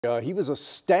He was a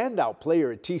standout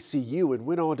player at TCU and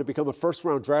went on to become a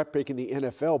first-round draft pick in the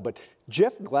NFL. But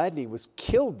Jeff Gladney was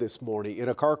killed this morning in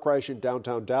a car crash in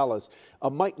downtown Dallas.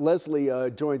 Mike Leslie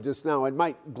joins us now. And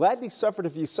Mike, Gladney suffered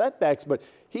a few setbacks, but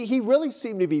he really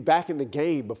seemed to be back in the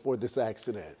game before this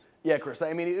accident. Yeah, Chris,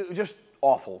 I mean, it was just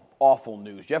awful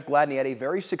news. Jeff Gladney had a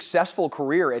very successful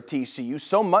career at TCU,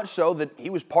 so much so that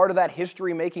he was part of that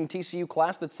history-making TCU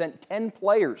class that sent 10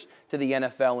 players to the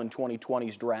NFL in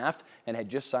 2020's draft and had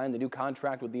just signed the new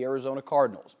contract with the Arizona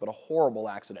Cardinals. But a horrible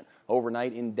accident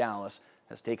overnight in Dallas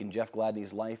has taken Jeff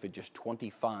Gladney's life at just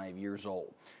 25 years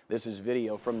old. This is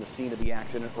video from the scene of the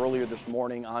accident earlier this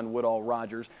morning on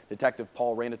Woodall-Rogers. Detective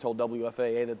Paul Reyna told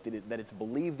WFAA that it's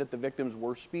believed that the victims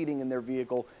were speeding in their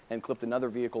vehicle and clipped another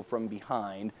vehicle from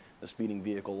behind. The speeding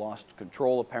vehicle lost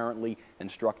control apparently and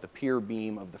struck the pier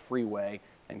beam of the freeway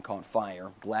and caught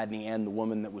fire. Gladney and the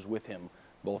woman that was with him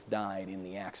both died in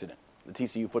the accident. The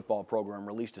TCU football program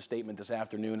released a statement this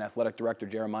afternoon, Athletic Director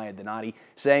Jeremiah Donati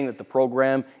saying that the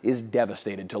program is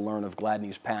devastated to learn of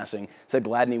Gladney's passing. Said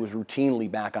Gladney was routinely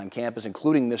back on campus,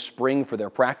 including this spring for their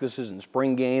practices and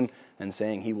spring game, and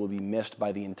saying he will be missed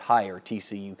by the entire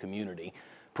TCU community.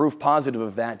 Proof positive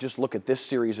of that, just look at this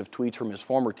series of tweets from his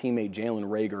former teammate Jalen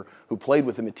Reagor, who played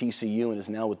with him at TCU and is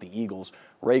now with the Eagles.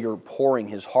 Reagor pouring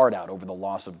his heart out over the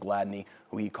loss of Gladney,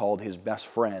 who he called his best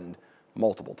friend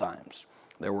multiple times.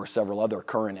 There were several other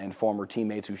current and former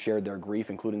teammates who shared their grief,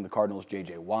 including the Cardinals'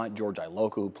 J.J. Watt, George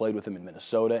Iloka, who played with him in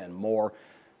Minnesota, and more.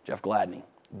 Jeff Gladney,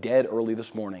 dead early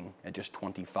this morning at just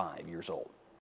 25 years old.